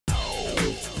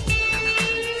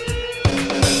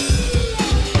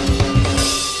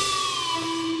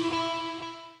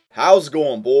How's it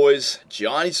going, boys?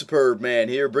 Johnny Superb Man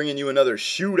here, bringing you another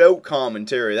shootout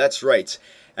commentary. That's right.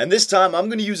 And this time, I'm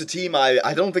going to use a team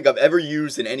I don't think I've ever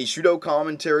used in any shootout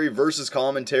commentary versus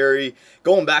commentary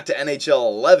going back to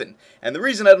NHL 11. And the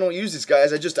reason I don't use these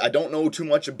guys, I don't know too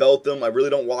much about them. I really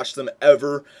don't watch them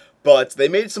ever. But they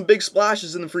made some big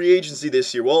splashes in the free agency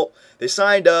this year. Well, they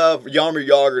signed Jaromir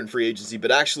Jagr in free agency,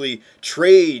 but actually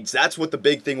trades, that's what the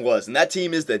big thing was. And that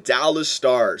team is the Dallas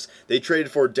Stars. They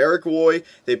traded for Derek Roy,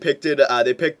 they picked up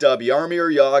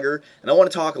Jaromir Jagr, and I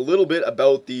want to talk a little bit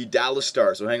about the Dallas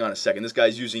Stars. So hang on a second. This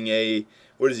guy's using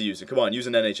what is he using? Come on, use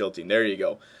an NHL team. There you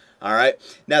go. All right.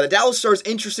 Now, the Dallas Stars,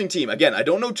 interesting team. Again, I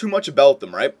don't know too much about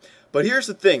them, right? But here's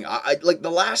the thing. I like the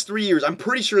last 3 years, I'm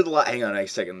pretty sure hang on a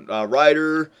second.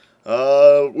 Ryder...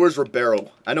 where's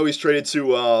Ribeiro? I know he's traded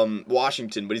to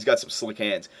Washington, but he's got some slick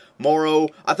hands. Morrow,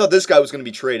 I thought this guy was going to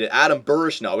be traded. Adam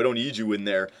Burrish, no, we don't need you in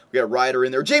there. We got Ryder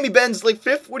in there. Jamie Benn's like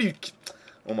fifth. What do you...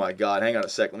 Oh my god, hang on a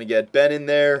sec. Let me get Ben in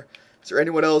there. Is there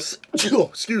anyone else?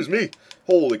 Excuse me.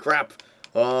 Holy crap.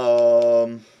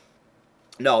 No,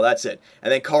 that's it.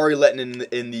 And then Kari letting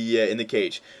in the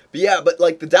cage. But yeah,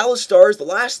 like the Dallas Stars, the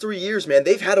last 3 years, man,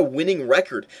 they've had a winning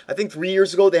record. I think 3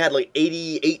 years ago they had like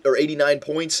 88 or 89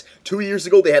 points. 2 years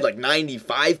ago they had like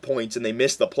 95 points and they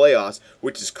missed the playoffs,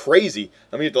 which is crazy.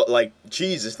 I mean, like,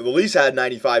 Jesus, the Leafs had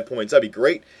 95 points. That'd be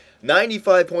great.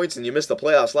 95 points and you missed the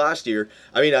playoffs last year.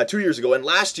 I mean, 2 years ago. And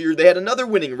last year they had another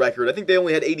winning record. I think they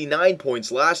only had 89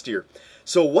 points last year.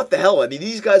 So what the hell? I mean,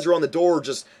 these guys are on the door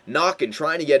just knocking,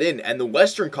 trying to get in. And the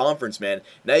Western Conference, man,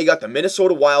 now you got the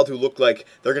Minnesota Wild who look like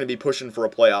they're going to be pushing for a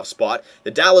playoff spot.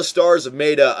 The Dallas Stars have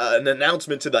made an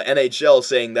announcement to the NHL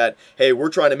saying that, hey, we're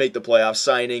trying to make the playoffs,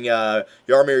 signing Jaromir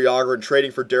Jagr and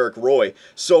trading for Derek Roy.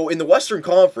 So in the Western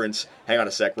Conference, hang on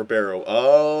a sec, Ribeiro.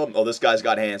 Oh, this guy's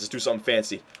got hands. Let's do something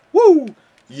fancy. Woo!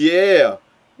 Yeah!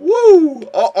 Woo!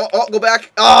 Oh, go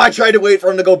back. Oh, I tried to wait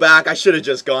for him to go back. I should have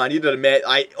just gone. You did admit.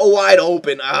 Wide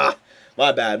open. Ah,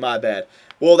 my bad.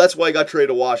 Well, that's why I got traded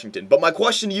to Washington. But my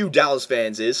question to you, Dallas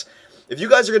fans, is if you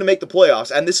guys are going to make the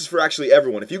playoffs, and this is for actually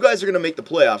everyone, if you guys are going to make the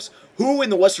playoffs, who in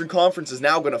the Western Conference is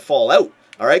now going to fall out?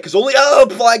 All right? Because only,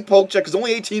 flag poke check, because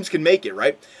only 8 teams can make it,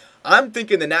 right? I'm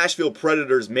thinking the Nashville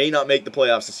Predators may not make the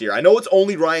playoffs this year. I know it's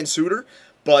only Ryan Suter,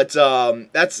 but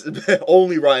that's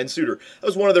only Ryan Suter. That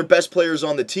was one of their best players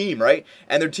on the team, right?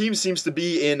 And their team seems to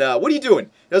be in... what are you doing?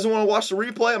 Doesn't want to watch the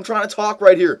replay? I'm trying to talk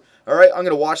right here. All right? I'm going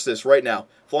to watch this right now.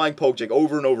 Flying poke check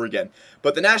over and over again.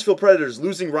 But the Nashville Predators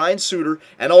losing Ryan Suter,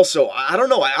 and also, I don't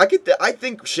know, I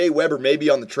think Shea Weber may be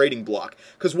on the trading block.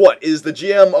 Because what, is the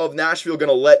GM of Nashville going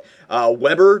to let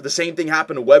Weber, the same thing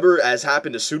happen to Weber as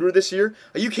happened to Suter this year?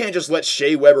 You can't just let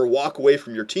Shea Weber walk away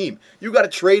from your team. You got to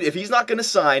trade, if he's not going to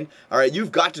sign, all right,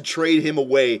 you've got to trade him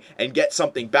away and get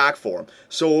something back for him.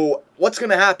 So what's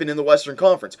going to happen in the Western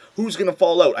Conference? Who's going to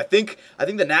fall out? I think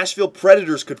the Nashville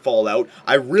Predators could fall out.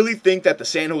 I really think that the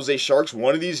San Jose Sharks,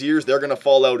 one of these years, they're going to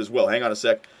fall out as well. Hang on a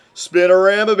sec.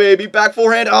 Spinorama, baby. Back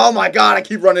forehand. Oh, my God. I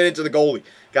keep running into the goalie.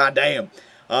 God damn.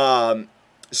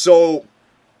 So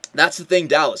that's the thing,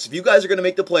 Dallas. If you guys are going to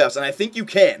make the playoffs, and I think you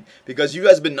can, because you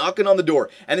guys have been knocking on the door,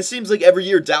 and it seems like every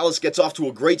year Dallas gets off to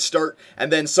a great start,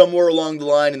 and then somewhere along the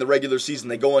line in the regular season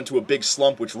they go into a big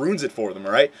slump, which ruins it for them,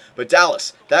 all right? But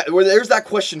Dallas, there's that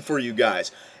question for you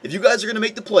guys. If you guys are going to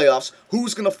make the playoffs,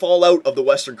 who's going to fall out of the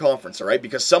Western Conference, all right?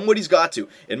 Because somebody's got to.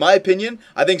 In my opinion,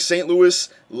 I think St.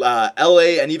 Louis,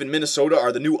 LA, and even Minnesota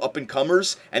are the new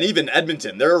up-and-comers, and even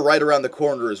Edmonton. They're right around the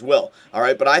corner as well, all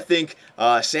right? But I think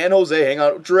San Jose, hang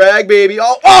on, drag, baby.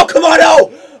 Oh, come on,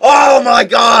 no! Oh, my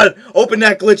God! Open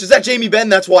net glitch. Is that Jamie Benn?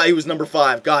 That's why he was number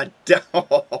 5. God damn.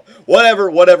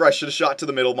 Whatever. I should have shot to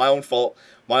the middle. My own fault.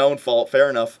 Fair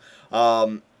enough.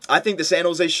 I think the San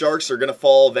Jose Sharks are going to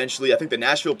fall eventually. I think the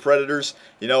Nashville Predators,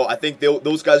 you know, I think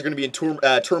those guys are going to be in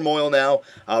turmoil now.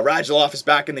 Radulov is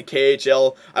back in the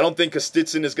KHL. I don't think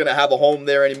Kostitsyn is going to have a home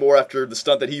there anymore after the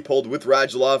stunt that he pulled with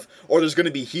Radulov, or there's going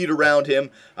to be heat around him.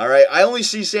 All right, I only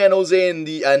see San Jose and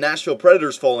the Nashville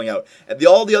Predators falling out. And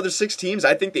all the other 6 teams,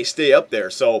 I think they stay up there.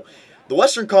 So the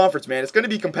Western Conference, man, it's going to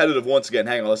be competitive once again.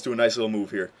 Hang on, let's do a nice little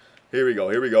move here. Here we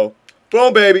go.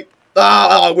 Boom, baby.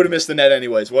 I would have missed the net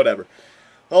anyways. Whatever.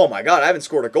 Oh my God, I haven't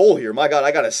scored a goal here. My God,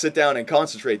 I got to sit down and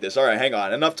concentrate this. All right, hang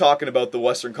on. Enough talking about the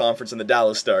Western Conference and the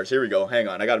Dallas Stars. Here we go. Hang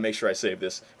on. I got to make sure I save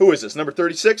this. Who is this? Number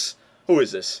 36? Who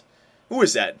is this? Who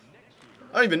is that?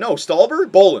 I don't even know.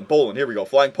 Stahlberg? Bolin. Here we go.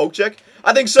 Flying poke check?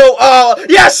 I think so. Oh,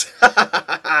 yes!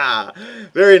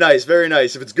 Very nice.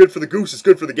 If it's good for the goose, it's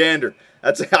good for the gander.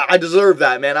 I deserve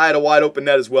that, man. I had a wide open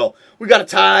net as well. We got a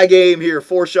tie game here.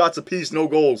 4 shots apiece, no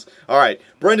goals. All right.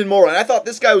 Brendan Morrow. And I thought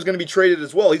this guy was going to be traded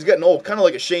as well. He's getting old. Kind of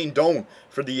like a Shane Doan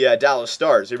for the Dallas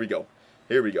Stars. Here we go.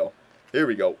 Here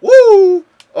we go. Woo!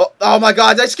 Oh my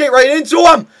God, I skate right into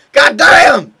him! God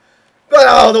damn!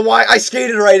 Oh, I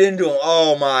skated right into him.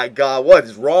 Oh my God, what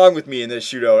is wrong with me in this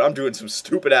shootout? I'm doing some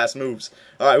stupid ass moves.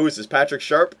 All right, who is this? Patrick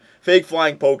Sharp? Fake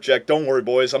flying poke check. Don't worry,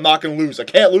 boys. I'm not gonna lose. I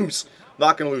can't lose. I'm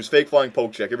not gonna lose. Fake flying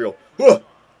poke check. Here we go. Whew.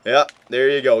 Yeah, there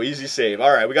you go. Easy save.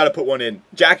 All right, we got to put one in.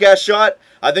 Jackass shot?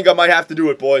 I think I might have to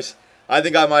do it, boys. I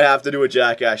think I might have to do a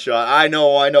jackass shot. I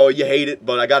know. You hate it,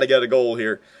 but I got to get a goal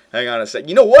here. Hang on a sec.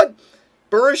 You know what?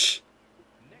 Burrish?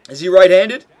 Is he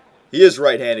right-handed? He is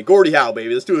right-handed. Gordie Howe,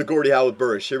 baby. Let's do the Gordie Howe with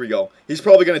Burrish. Here we go. He's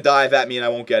probably going to dive at me, and I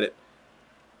won't get it.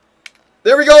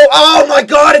 There we go. Oh, my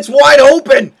God. It's wide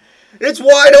open. It's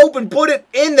wide open. Put it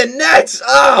in the nets.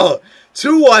 Oh,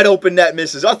 2 wide open net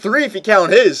misses. 3 if you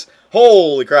count his.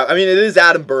 Holy crap. I mean, it is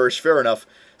Adam Burrish. Fair enough.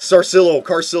 Carcillo.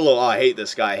 Oh, I hate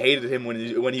this guy. I hated him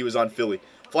when he was on Philly.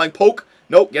 Flying poke.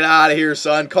 Nope, get out of here,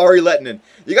 son. Kari Lehtinen.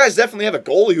 You guys definitely have a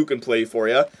goalie who can play for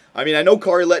you. I mean, I know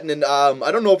Kari Lehtinen,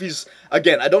 I don't know if he's,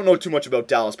 again, I don't know too much about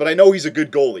Dallas, but I know he's a good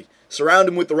goalie. Surround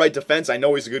him with the right defense, I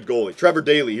know he's a good goalie. Trevor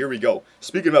Daley, here we go.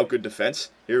 Speaking about good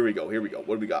defense, here we go. What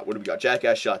do we got?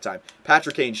 Jackass shot time.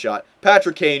 Patrick Kane shot.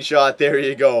 There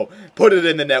you go. Put it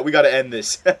in the net. We got to end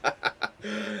this.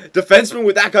 Defenseman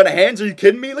with that kind of hands, are you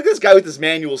kidding me? Look at this guy with his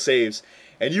manual saves.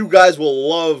 And you guys will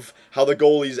love how the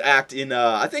goalies act in,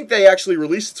 I think they actually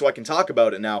released it so I can talk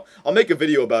about it now. I'll make a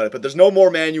video about it, but there's no more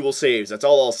manual saves. That's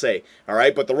all I'll say. All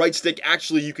right, but the right stick,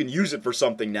 actually, you can use it for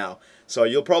something now. So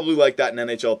you'll probably like that in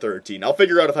NHL 13. I'll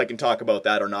figure out if I can talk about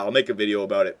that or not. I'll make a video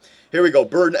about it. Here we go,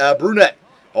 Brunette.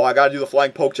 Oh, I got to do the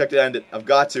flying poke check to end it. I've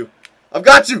got to.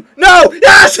 No!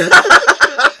 Yes!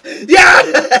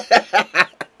 Yes!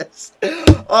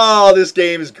 Oh, this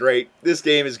game is great.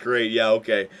 Yeah,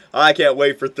 okay. I can't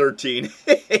wait for 13.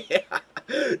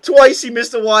 Twice he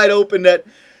missed a wide open net.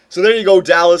 So there you go,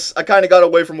 Dallas. I kind of got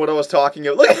away from what I was talking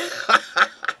about. Look.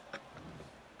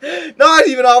 Not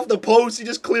even off the post. He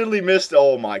just clearly missed.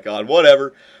 Oh, my God.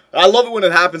 Whatever. I love it when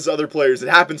it happens to other players. It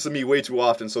happens to me way too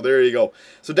often, so there you go.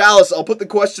 So, Dallas, I'll put the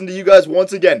question to you guys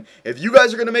once again. If you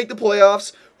guys are going to make the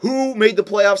playoffs, who made the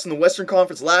playoffs in the Western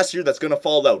Conference last year that's going to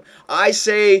fall out? I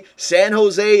say San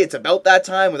Jose. It's about that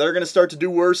time where they're going to start to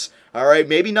do worse. All right,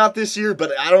 maybe not this year,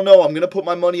 but I don't know. I'm going to put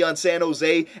my money on San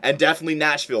Jose and definitely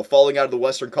Nashville falling out of the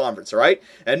Western Conference, all right?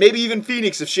 And maybe even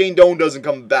Phoenix if Shane Doan doesn't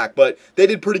come back, but they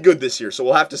did pretty good this year, so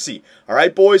we'll have to see. All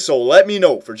right, boys, so let me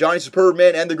know. For Johnny Superb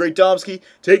Man and the Great Domsky,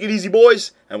 take it easy,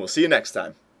 boys, and we'll see you next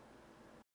time.